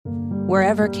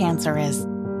Wherever cancer is,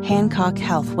 Hancock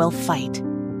Health will fight.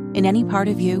 In any part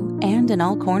of you and in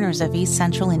all corners of East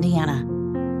Central Indiana.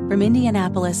 From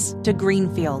Indianapolis to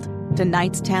Greenfield to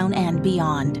Knightstown and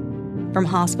beyond. From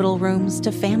hospital rooms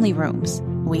to family rooms,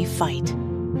 we fight.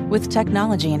 With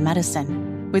technology and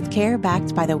medicine, with care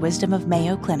backed by the wisdom of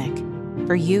Mayo Clinic.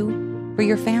 For you, for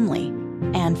your family,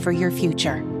 and for your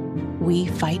future. We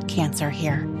fight cancer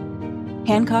here.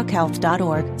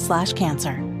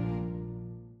 HancockHealth.org/cancer.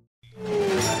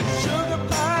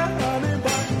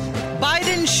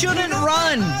 Biden shouldn't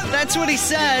run. That's what he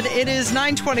said. It is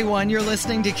 9:21. You're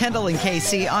listening to Kendall and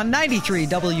Casey on 93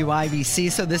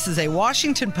 WIBC. So this is a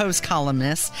Washington Post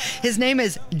columnist. His name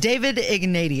is David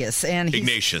Ignatius. And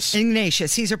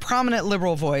Ignatius. He's a prominent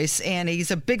liberal voice, and he's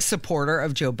a big supporter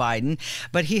of Joe Biden.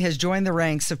 But he has joined the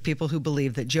ranks of people who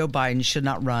believe that Joe Biden should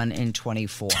not run in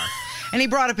 24. And he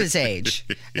brought up his age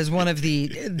as one of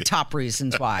the top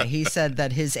reasons why. He said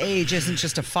that his age isn't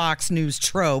just a Fox News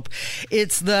trope.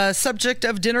 It's the subject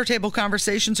of dinner table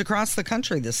conversations across the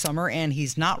country this summer, and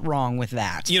he's not wrong with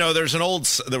that. You know, there was an old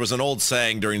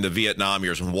saying during the Vietnam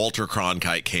years when Walter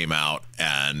Cronkite came out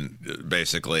and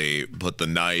basically put the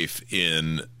knife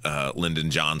in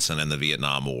Lyndon Johnson and the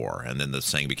Vietnam War. And then the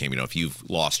saying became, if you've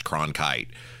lost Cronkite,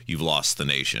 you've lost the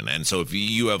nation. And so if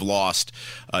you have lost,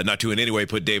 not to in any way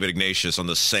put David Ignatius on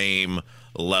the same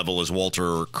level as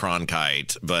Walter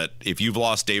Cronkite, but if you've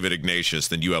lost David Ignatius,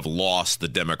 then you have lost the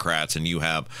Democrats and you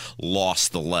have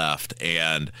lost the left.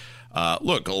 And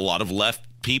look, a lot of left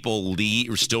people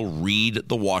still read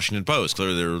the Washington Post.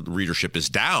 Clearly their readership is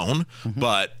down,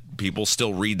 but people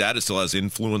still read that. It still has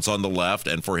influence on the left.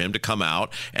 And for him to come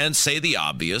out and say the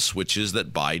obvious, which is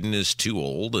that Biden is too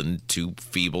old and too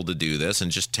feeble to do this,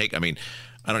 and just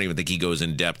I don't even think he goes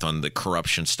in depth on the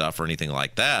corruption stuff or anything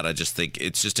like that. I just think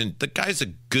it's just the guy's a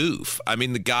goof. I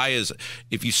mean, the guy is,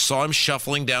 if you saw him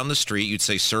shuffling down the street, you'd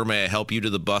say, "Sir, may I help you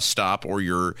to the bus stop or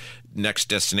your next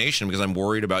destination, because I'm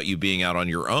worried about you being out on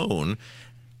your own."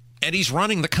 And he's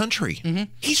running the country.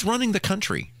 He's running the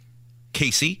country.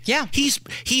 Casey. Yeah. He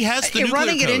has the nuclear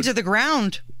running code. it into the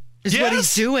ground is what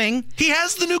he's doing. He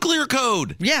has the nuclear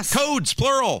code. Yes. Codes,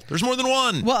 plural. There's more than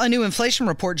one. Well, a new inflation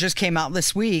report just came out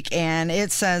this week, and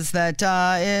it says that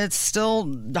it's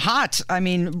still hot. I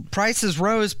mean, prices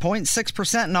rose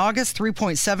 0.6% in August,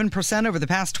 3.7% over the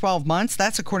past 12 months.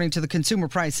 That's according to the Consumer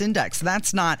Price Index.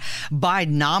 That's not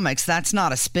Bidenomics. That's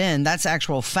not a spin. That's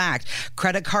actual fact.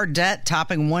 Credit card debt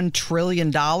topping $1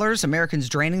 trillion. Americans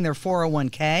draining their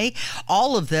 401k.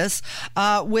 All of this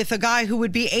with a guy who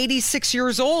would be 86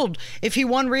 years old if he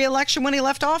won re-election when he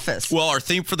left office. Well, our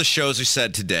theme for the show, as we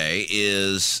said today,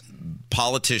 is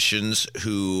politicians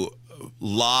who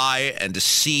lie and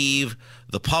deceive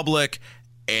the public,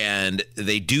 and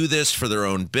they do this for their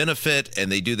own benefit,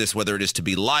 and they do this whether it is to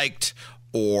be liked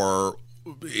or,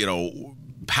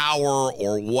 power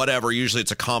or whatever. Usually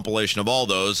it's a compilation of all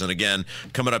those. And again,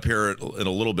 coming up here in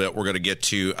a little bit, we're going to get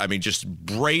to, just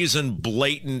brazen,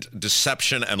 blatant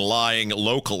deception and lying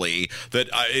locally that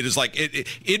it is like,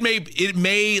 it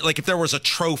may, like if there was a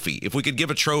trophy, if we could give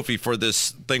a trophy for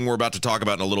this thing we're about to talk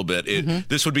about in a little bit,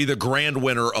 this would be the grand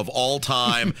winner of all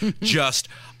time.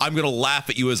 I'm going to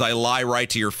laugh at you as I lie right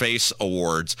to your face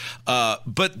awards.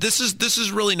 But this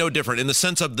is really no different in the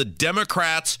sense of the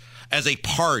Democrats as a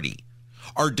party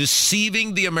are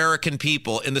deceiving the American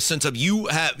people in the sense of you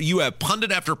have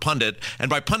pundit after pundit, and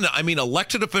by pundit I mean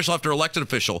elected official after elected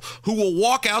official, who will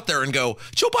walk out there and go,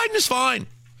 Joe Biden is fine.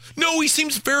 No, he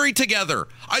seems very together.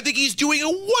 I think he's doing a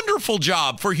wonderful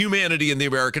job for humanity and the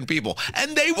American people.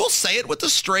 And they will say it with a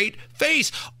straight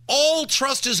face. All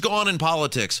trust is gone in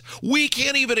politics. We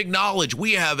can't even acknowledge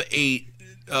we have a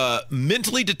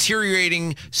mentally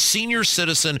deteriorating senior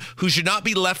citizen who should not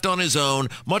be left on his own,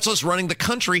 much less running the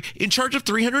country in charge of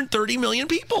 330 million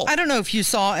people. I don't know if you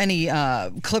saw any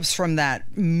clips from that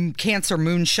cancer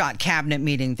moonshot cabinet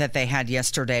meeting that they had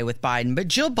yesterday with Biden, but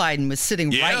Jill Biden was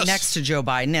sitting right next to Joe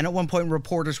Biden, and at one point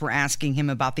reporters were asking him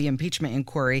about the impeachment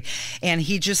inquiry, and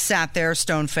he just sat there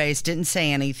stone-faced, didn't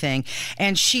say anything,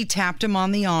 and she tapped him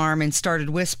on the arm and started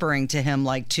whispering to him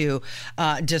like to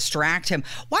distract him.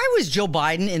 Why was Jill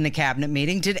Biden in the cabinet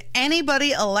meeting? Did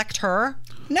anybody elect her?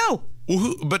 No.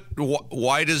 But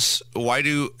why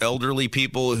do elderly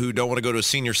people who don't want to go to a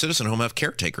senior citizen home have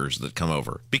caretakers that come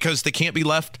over? Because they can't be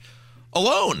left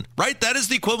alone, right? That is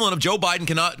the equivalent of Joe Biden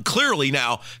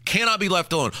cannot be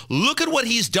left alone. Look at what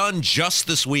he's done just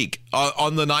this week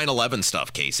on the 9/11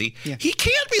 stuff, Casey. Yeah. He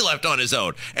can't be left on his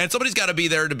own. And somebody's got to be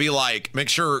there to be like, make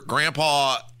sure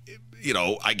Grandpa,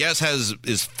 I guess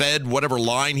is fed whatever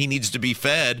line he needs to be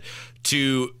fed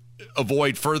to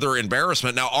avoid further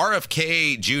embarrassment. Now,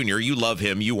 RFK Jr., you love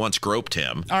him. You once groped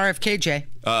him. RFKJ.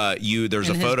 There's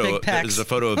a photo. There's a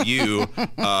photo of you.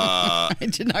 I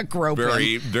did not grope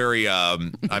him. Very.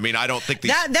 I mean, I don't think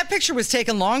that picture was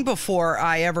taken long before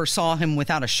I ever saw him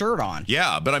without a shirt on.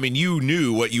 Yeah, but I mean, you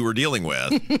knew what you were dealing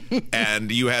with,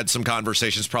 and you had some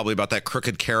conversations probably about that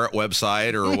Crooked Carrot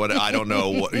website or what. I don't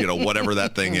know, whatever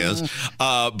that thing is.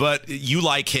 But you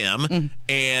like him,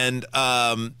 and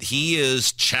he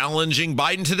is challenging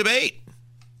Biden to debate.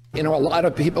 A lot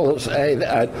of people say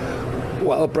that,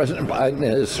 well, President Biden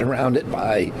is surrounded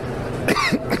by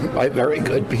by very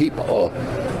good people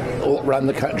who will run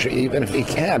the country even if he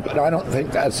can't. But I don't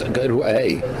think that's a good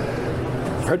way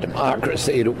for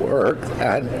democracy to work.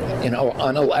 And,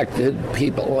 unelected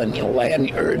people and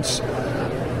lanyards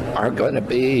are going to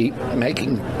be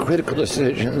making critical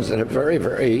decisions at a very,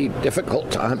 very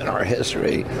difficult time in our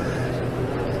history.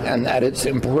 And that it's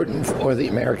important for the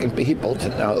American people to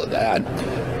know that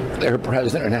their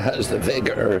president has the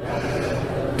vigor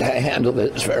to handle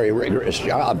this very rigorous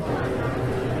job.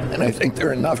 And I think there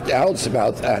are enough doubts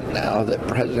about that now that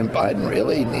President Biden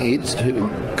really needs to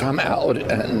come out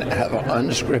and have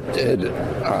unscripted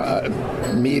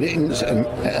meetings and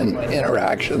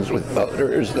interactions with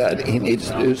voters, that he needs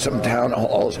to do some town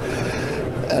halls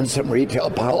and some retail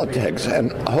politics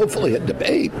and hopefully a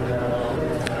debate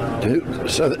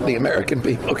so that the American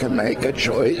people can make a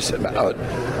choice about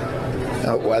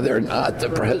whether or not the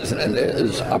president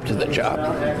is up to the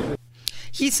job.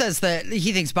 He says that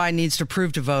he thinks Biden needs to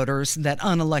prove to voters that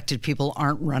unelected people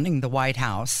aren't running the White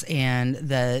House and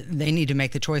that they need to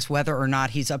make the choice whether or not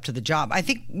he's up to the job. I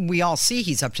think we all see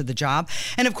he's up to the job.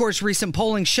 And of course, recent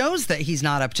polling shows that he's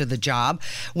not up to the job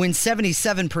when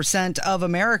 77% of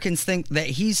Americans think that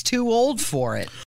he's too old for it.